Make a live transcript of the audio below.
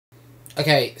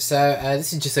Okay, so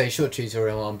this is just a short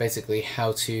tutorial on basically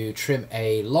how to trim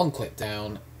a long clip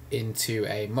down into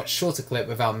a much shorter clip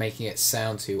without making it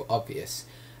sound too obvious.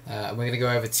 And we're going to go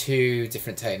over two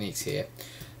different techniques here.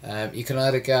 You can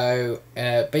either go,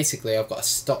 basically I've got a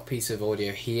stock piece of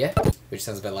audio here, which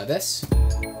sounds a bit like this.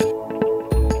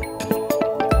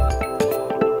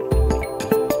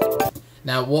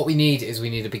 Now what we need is we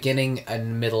need a beginning, a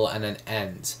middle and an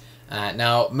end.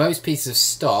 Now most pieces of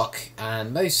stock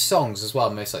and most songs as well,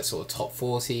 most like sort of top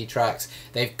 40 tracks,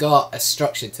 they've got a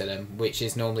structure to them, which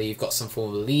is normally you've got some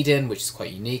form of lead in, which is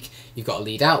quite unique, you've got a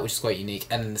lead out, which is quite unique,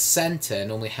 and then the centre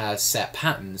normally has set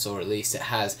patterns, or at least it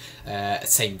has a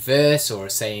same verse or a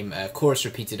same chorus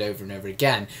repeated over and over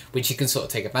again, which you can sort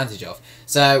of take advantage of.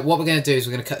 So what we're going to do is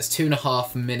we're going to cut this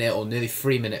 2.5 minute or nearly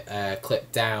 3 minute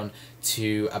clip down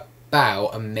to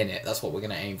about a minute. That's what we're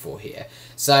going to aim for here.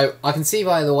 So I can see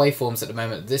by the waveforms at the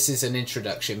moment this is an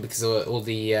introduction because all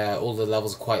the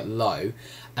levels are quite low,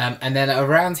 and then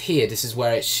around here this is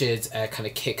where it should kind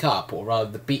of kick up, or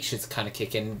rather the beat should kind of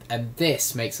kick in, and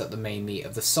this makes up the main meat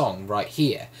of the song right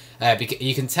here.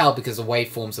 You can tell because the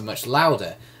waveforms are much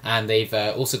louder and they've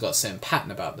also got a certain pattern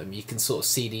about them. You can sort of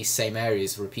see these same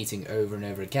areas repeating over and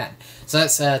over again. So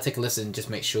let's take a listen and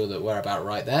just make sure that we're about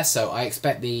right there. So I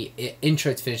expect the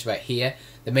intro to finish about here,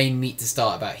 the main meat to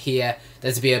start about here,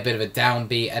 there to be a bit of a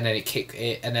downbeat, and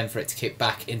then for it to kick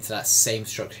back into that same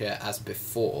structure as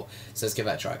before. So let's give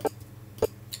that a try.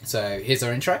 So here's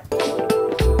our intro.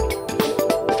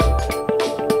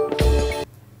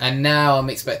 And now I'm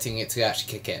expecting it to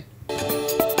actually kick in.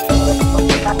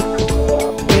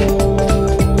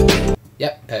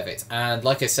 Yep, perfect. And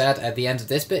like I said, at the end of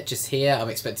this bit, just here, I'm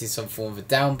expecting some form of a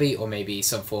downbeat, or maybe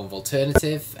some form of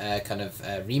alternative, kind of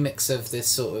remix of this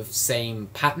sort of same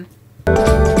pattern.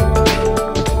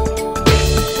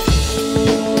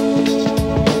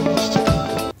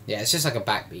 Yeah, it's just like a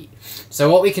backbeat.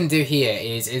 So what we can do here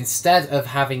is, instead of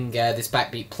having this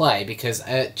backbeat play, because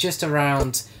just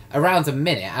around a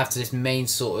minute after this main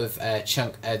sort of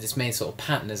this main sort of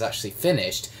pattern is actually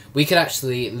finished, we could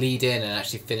actually lead in and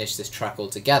actually finish this track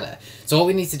altogether. So what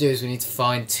we need to do is we need to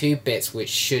find two bits which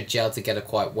should gel together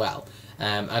quite well.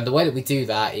 And the way that we do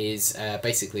that is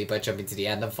basically by jumping to the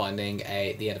end and finding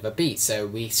the end of a beat. So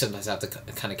we sometimes have to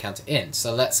kind of count it in.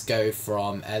 So let's go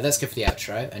from let's go for the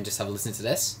outro and just have a listen to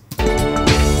this.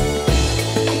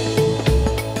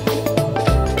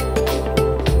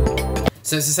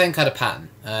 So it's the same kind of pattern.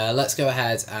 Let's go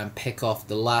ahead and pick off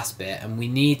the last bit, and we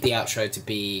need the outro to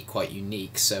be quite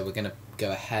unique, so we're going to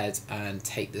go ahead and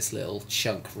take this little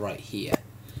chunk right here.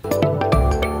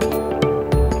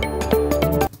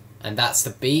 And that's the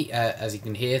beat, as you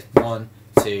can hear. 1,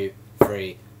 2,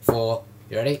 3, 4.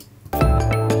 You ready? 1,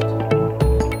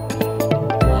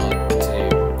 2,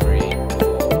 3,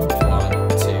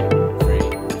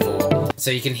 4.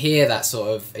 So you can hear that sort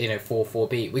of, 4/4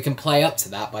 beat. We can play up to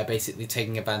that by basically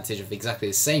taking advantage of exactly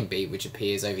the same beat which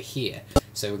appears over here.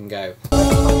 So we can go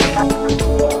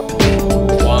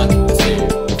 1, 2,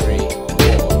 3,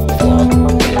 4. 1,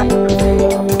 2, 3,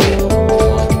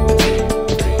 4.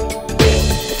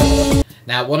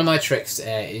 Now, one of my tricks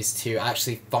is to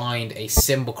actually find a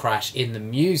cymbal crash in the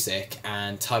music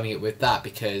and timing it with that,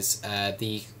 because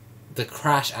the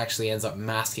crash actually ends up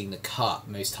masking the cut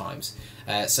most times.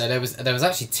 So there was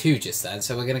actually two just then,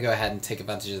 so we're going to go ahead and take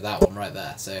advantage of that one right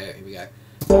there. So here we go.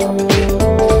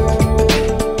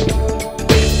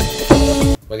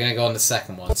 We're going to go on the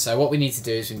second one. So what we need to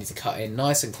do is we need to cut in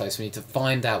nice and close. We need to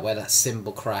find out where that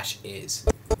cymbal crash is.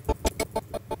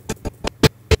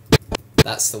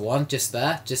 That's the one, just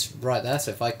there, just right there. So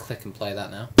if I click and play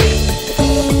that now.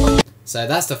 So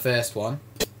that's the first one.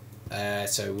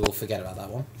 So we'll forget about that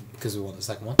one, because we want the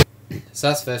second one. So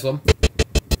that's the first one.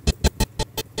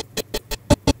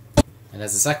 And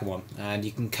there's the second one. And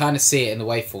you can kind of see it in the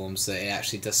waveforms that it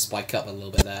actually does spike up a little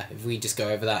bit there. If we just go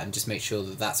over that and just make sure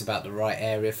that that's about the right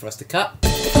area for us to cut.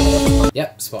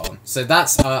 Yep, spot on. So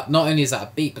that's, not only is that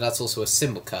a beat, but that's also a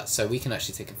cymbal cut. So we can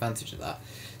actually take advantage of that.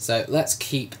 So let's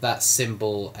keep that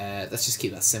cymbal, let's just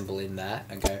keep that cymbal in there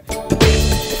and go.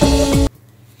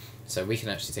 So we can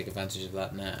actually take advantage of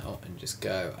that now and just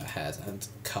go ahead and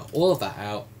cut all of that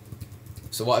out.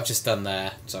 So what I've just done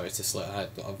there, sorry to slow,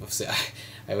 obviously I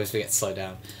always forget to slow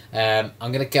down.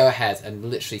 I'm going to go ahead and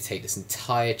literally take this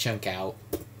entire chunk out,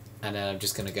 and then I'm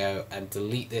just going to go and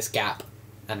delete this gap,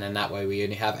 and then that way we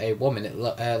only have a 1 minute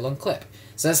long clip.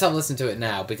 So let's have a listen to it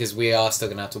now, because we are still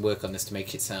going to have to work on this to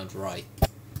make it sound right.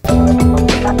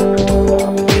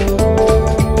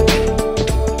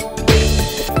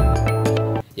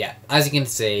 Yeah, as you can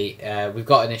see, we've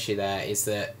got an issue there, is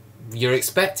that you're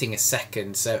expecting a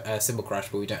second cymbal crash,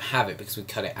 but we don't have it because we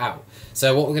cut it out.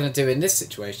 So what we're going to do in this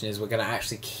situation is we're going to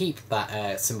actually keep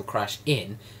that cymbal crash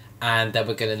in, and then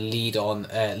we're going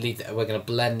to we're going to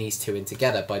blend these two in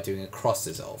together by doing a cross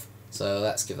dissolve. So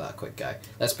let's give that a quick go.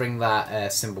 Let's bring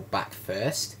that cymbal back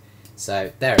first.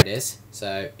 So there it is.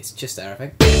 So it's just there, I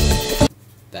think.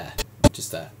 There,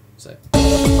 just there. So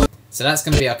that's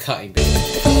going to be our cutting beat.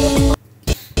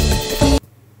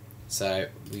 So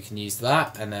we can use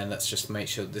that, and then let's just make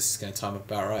sure this is going to time up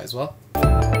about right as well.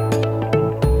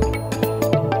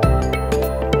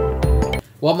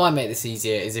 What might make this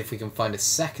easier is if we can find a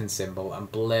second cymbal and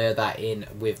blur that in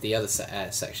with the other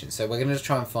section. So we're going to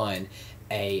try and find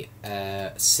a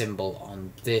cymbal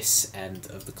on this end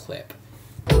of the clip.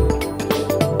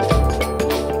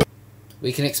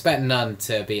 We can expect none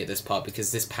to be at this part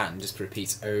because this pattern just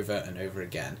repeats over and over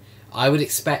again. I would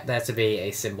expect there to be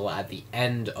a cymbal at the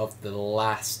end of the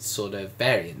last sort of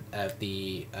variant of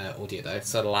the audio though,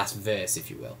 so the last verse, if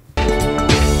you will.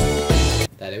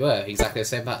 There they were, exactly the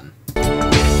same pattern.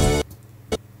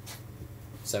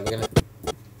 So we're going to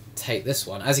take this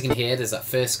one. As you can hear, there's that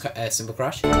first cymbal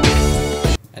crash,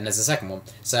 and there's a second one.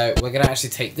 So we're going to actually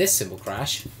take this cymbal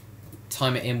crash,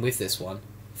 time it in with this one,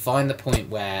 find the point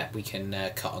where we can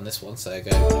cut on this one, so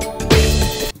go.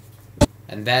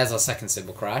 And there's our second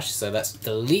cymbal crash, so let's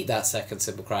delete that second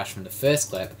cymbal crash from the first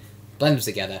clip, blend them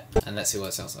together, and let's see what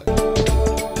it sounds like.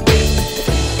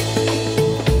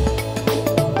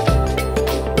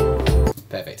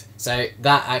 Perfect. So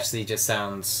that actually just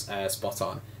sounds spot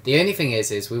on. The only thing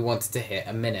is we wanted to hit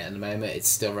a minute, and at the moment it's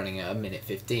still running at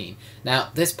 1:15.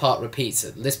 Now this part repeats,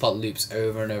 this part loops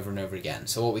over and over and over again.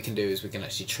 So what we can do is we can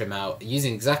actually trim out,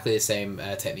 using exactly the same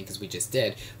technique as we just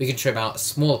did, we can trim out a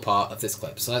smaller part of this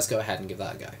clip. So let's go ahead and give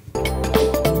that a go.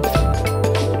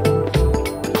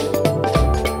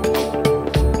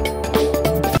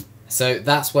 So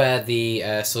that's where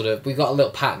the sort of, we've got a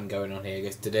little pattern going on here. It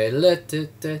goes and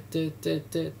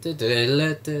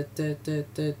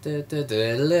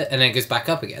then it goes back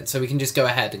up again. So we can just go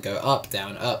ahead and go up,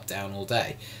 down all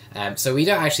day. So we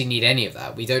don't actually need any of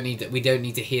that. We don't need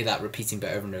to hear that repeating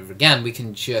bit over and over again. We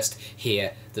can just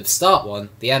hear the start one,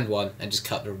 the end one, and just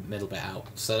cut the middle bit out.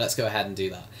 So let's go ahead and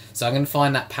do that. So I'm going to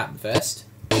find that pattern first.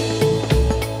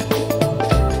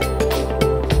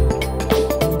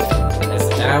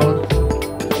 Down,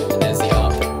 and there's the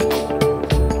up,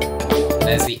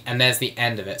 and there's the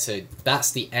end of it. So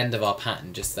that's the end of our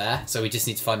pattern just there. So we just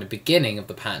need to find the beginning of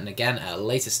the pattern again at a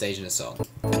later stage in the song.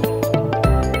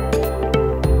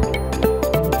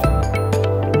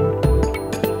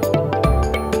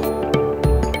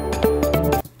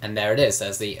 And there it is.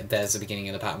 There's the beginning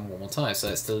of the pattern one more time. So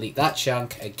let's delete that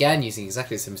chunk again using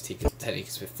exactly the same technique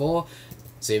as before.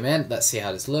 Zoom in, let's see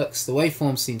how this looks. The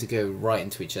waveforms seem to go right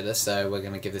into each other, so we're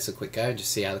going to give this a quick go and just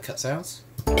see how the cut sounds.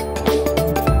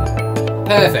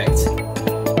 Perfect!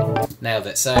 Nailed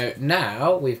it. So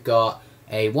now we've got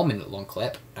a 1 minute long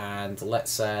clip, and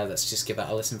let's just give that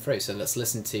a listen through. So let's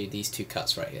listen to these two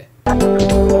cuts right here.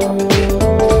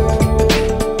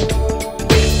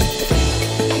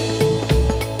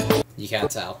 You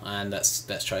can't tell, and let's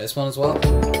try this one as well.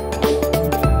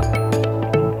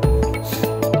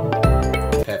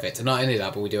 Perfect. And not only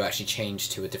that, but we do actually change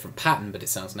to a different pattern, but it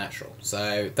sounds natural.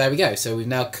 So there we go. So we've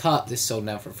now cut this song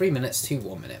down from 3 minutes to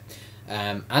 1 minute.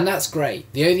 And that's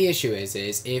great. The only issue is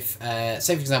if,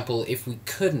 say for example, if we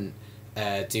couldn't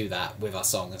do that with our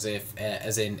song, as if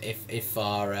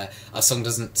our song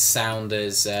doesn't sound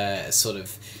as sort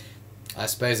of, I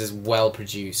suppose, as well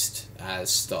produced as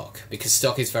stock, because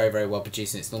stock is very, very well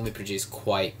produced, and it's normally produced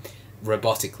quite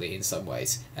robotically in some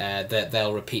ways. That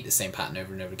they'll repeat the same pattern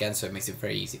over and over again, so it makes it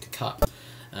very easy to cut.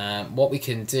 What we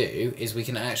can do is we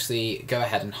can actually go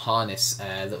ahead and harness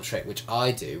a little trick which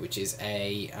I do, which is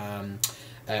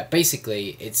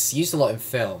basically it's used a lot in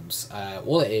films.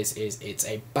 All it is it's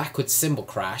a backward cymbal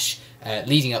crash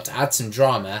leading up to add some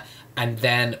drama, and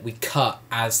then we cut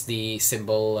as the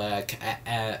cymbal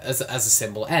as the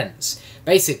cymbal ends.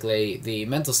 Basically, the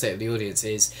mental state of the audience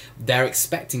is they're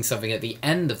expecting something at the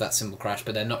end of that cymbal crash,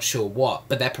 but they're not sure what.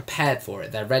 But they're prepared for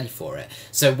it. They're ready for it.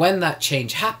 So when that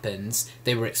change happens,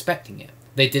 they were expecting it.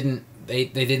 They didn't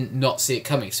not see it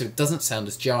coming, so it doesn't sound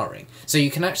as jarring. So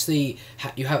you can actually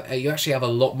you actually have a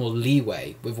lot more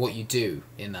leeway with what you do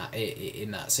in that.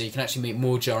 So you can actually make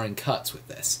more jarring cuts with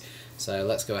this. So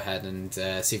let's go ahead and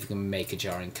see if we can make a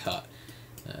jarring cut.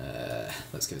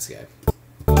 Let's give this a go.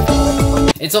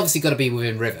 It's obviously got to be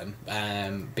within rhythm,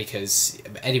 because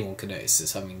anyone can notice that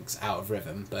something's out of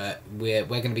rhythm, but we're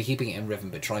going to be keeping it in rhythm,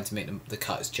 but trying to make the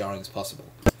cut as jarring as possible.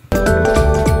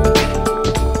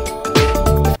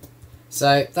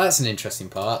 So that's an interesting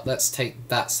part. Let's take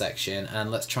that section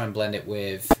and let's try and blend it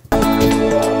with...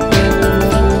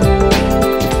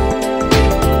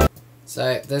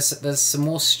 So there's some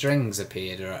more strings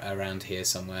appeared around here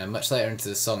somewhere. Much later into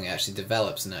the song it actually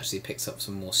develops and actually picks up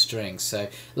some more strings. So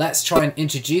let's try and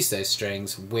introduce those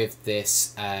strings with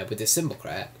this cymbal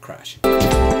crash.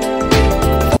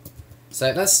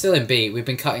 So that's still in beat. We've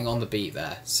been cutting on the beat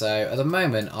there. So at the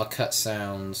moment our cut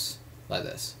sounds like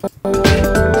this.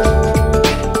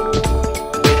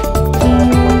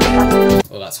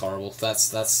 Oh, that's horrible.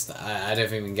 I don't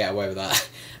think we can get away with that.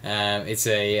 It's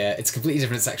a completely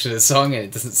different section of the song, and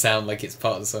it doesn't sound like it's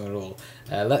part of the song at all.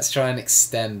 Let's try and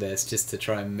extend this just to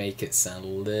try and make it sound a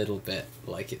little bit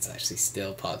like it's actually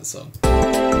still part of the song.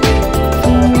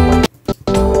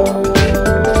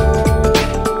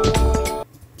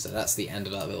 So that's the end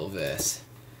of that little verse.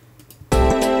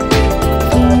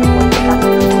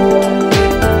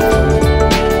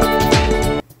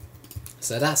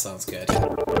 So that sounds good.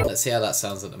 Let's see how that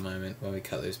sounds at the moment when we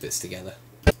cut those bits together.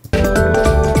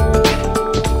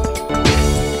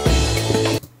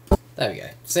 There we go.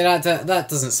 So that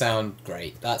doesn't sound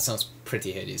great. That sounds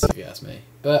pretty hideous if you ask me.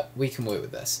 But we can work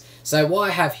with this. So what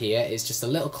I have here is just a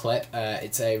little clip.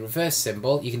 It's a reverse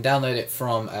cymbal. You can download it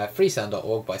from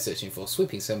freesound.org by searching for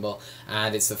sweeping cymbal,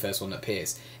 and it's the first one that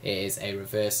appears. It is a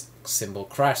reverse cymbal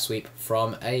crash sweep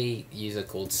from a user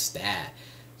called Stare.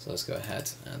 So let's go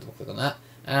ahead and we'll click on that.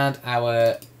 And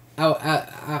our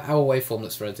waveform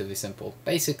looks relatively simple.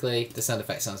 Basically, the sound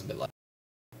effect sounds a bit like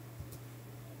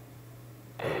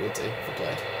what it would do if I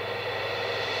played.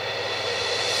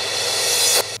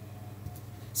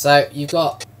 So you've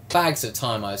got bags of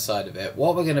time either side of it.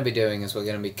 What we're going to be doing is we're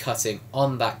going to be cutting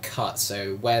on that cut.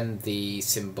 So when the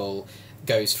cymbal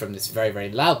goes from this very, very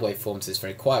loud waveform to this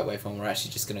very quiet waveform, we're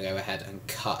actually just going to go ahead and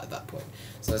cut at that point.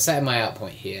 So I'm setting my out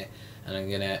point here, and I'm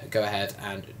going to go ahead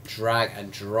and drag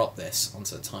and drop this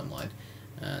onto the timeline.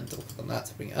 And double click on that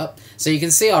to bring it up. So you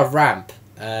can see our ramp.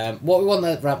 What we want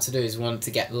the ramp to do is we want it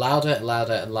to get louder and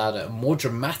louder and louder and more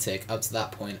dramatic up to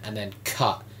that point, and then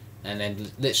cut. And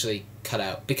then literally cut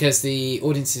out. Because the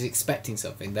audience is expecting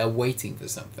something. They're waiting for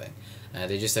something.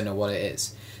 They just don't know what it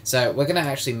is. So we're going to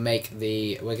actually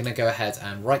we're going to go ahead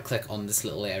and right click on this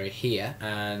little area here.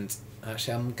 And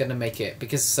actually I'm going to make it,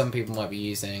 because some people might be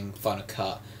using Final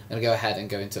Cut, I'm going to go ahead and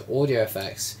go into audio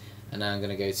effects, and now I'm going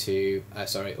to go to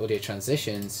audio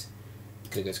transitions. I'm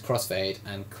going to go to crossfade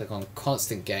and click on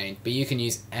constant gain, but you can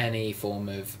use any form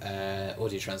of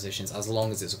audio transitions as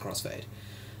long as it's a crossfade.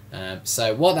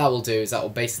 So what that will do is that will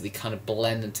basically kind of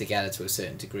blend them together to a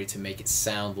certain degree to make it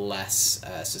sound less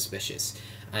suspicious.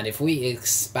 And if we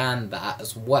expand that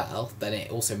as well, then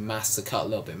it also masks the cut a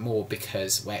little bit more,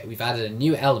 because we've added a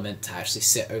new element to actually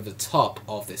sit over the top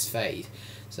of this fade.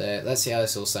 So let's see how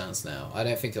this all sounds now. I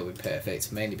don't think it'll be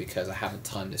perfect, mainly because I haven't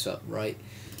timed this up right.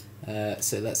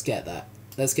 So let's get that.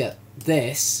 Let's get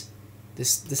this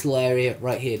little area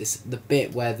right here. The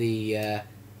bit where the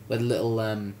little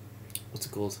what's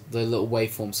it called? The little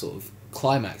waveform sort of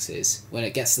climax is. When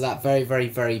it gets to that very, very,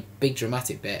 very big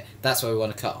dramatic bit, that's what we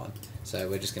want to cut on. So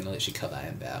we're just going to literally cut that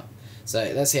end bit out.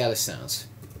 So let's see how this sounds.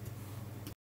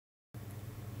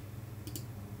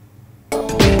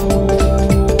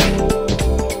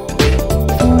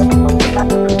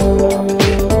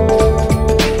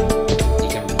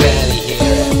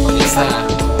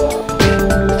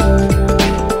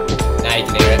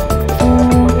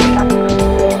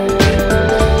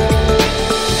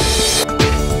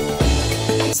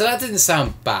 So that didn't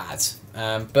sound bad,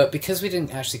 but because we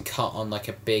didn't actually cut on like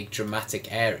a big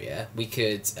dramatic area, we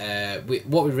could.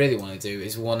 What we really want to do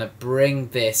is we want to bring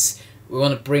this. We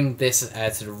want to bring this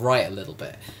to the right a little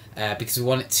bit, because we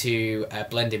want it to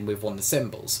blend in with one of the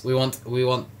cymbals. We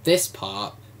want this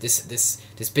part,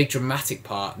 this big dramatic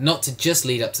part, not to just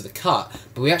lead up to the cut,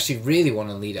 but we actually really want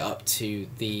to lead it up to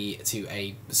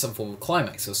some form of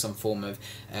climax or some form of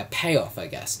payoff, I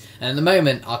guess. And at the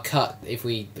moment, our cut, if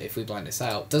we blind this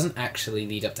out, doesn't actually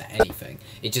lead up to anything.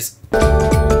 It just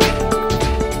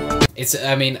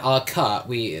our cut,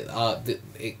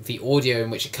 the audio in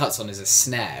which it cuts on is a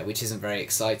snare, which isn't very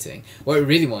exciting. What we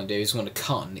really want to do is we want to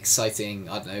cut an exciting,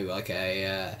 I don't know, like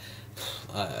a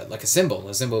cymbal.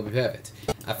 A cymbal would be perfect.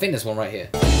 I think there's one right here.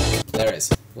 There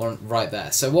is one right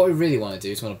there. So what we really want to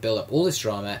do is we want to build up all this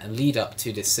drama and lead up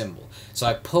to this cymbal. So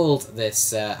I pulled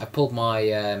this. I pulled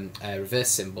my reverse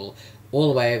cymbal all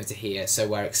the way over to here. So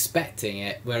we're expecting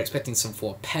it. We're expecting some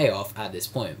form of payoff at this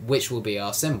point, which will be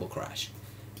our cymbal crash.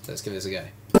 So let's give this a go.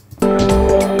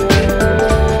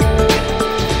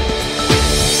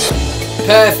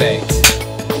 Perfect.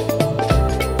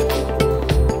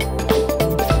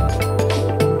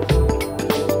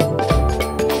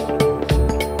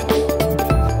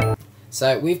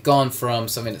 So we've gone from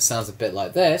something that sounds a bit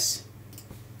like this.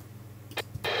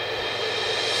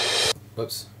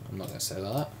 Whoops, I'm not going to say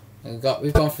that.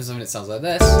 We've gone from something that sounds like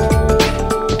this.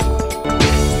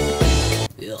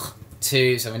 Ugh,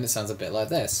 to something that sounds a bit like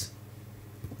this.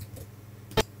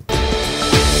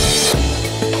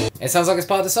 It sounds like it's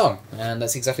part of the song, and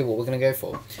that's exactly what we're going to go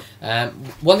for.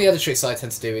 One of the other tricks that I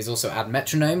tend to do is also add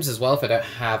metronomes as well. If I don't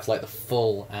have like the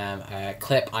full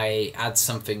clip, I add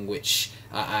something which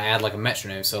I add like a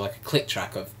metronome, so like a click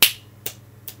track of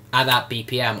at that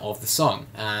BPM of the song,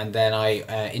 and then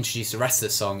I introduce the rest of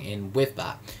the song in with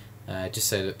that, just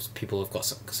so that people have got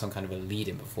some kind of a lead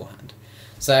in beforehand.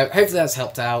 So hopefully that's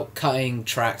helped out. Cutting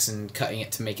tracks and cutting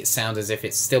it to make it sound as if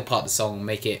it's still part of the song,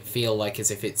 make it feel like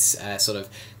as if it's sort of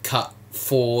cut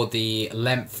for the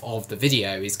length of the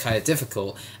video is kind of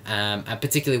difficult, and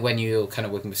particularly when you're kind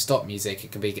of working with stock music,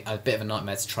 it can be a bit of a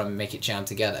nightmare to try and make it jam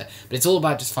together. But it's all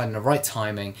about just finding the right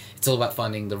timing, it's all about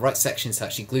finding the right sections to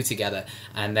actually glue together,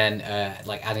 and then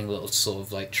like adding little sort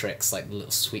of like tricks, like the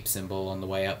little sweep cymbal on the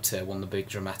way up to one of the big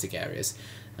dramatic areas.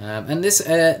 And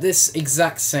this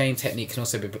exact same technique can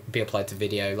also be applied to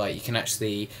video. Like you can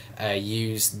actually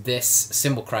use this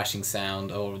cymbal crashing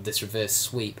sound or this reverse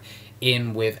sweep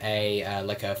in with a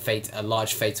like a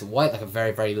large fade to white, like a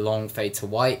very long fade to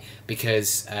white,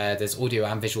 because there's audio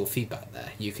and visual feedback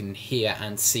there. You can hear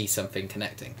and see something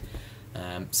connecting.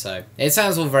 So it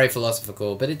sounds all very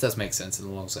philosophical, but it does make sense in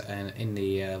the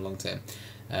long term.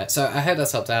 So I hope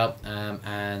that's helped out,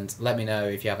 and let me know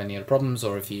if you have any other problems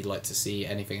or if you'd like to see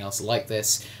anything else like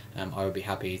this. I would be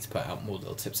happy to put out more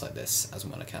little tips like this as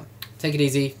and when I can. Take it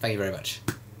easy. Thank you very much.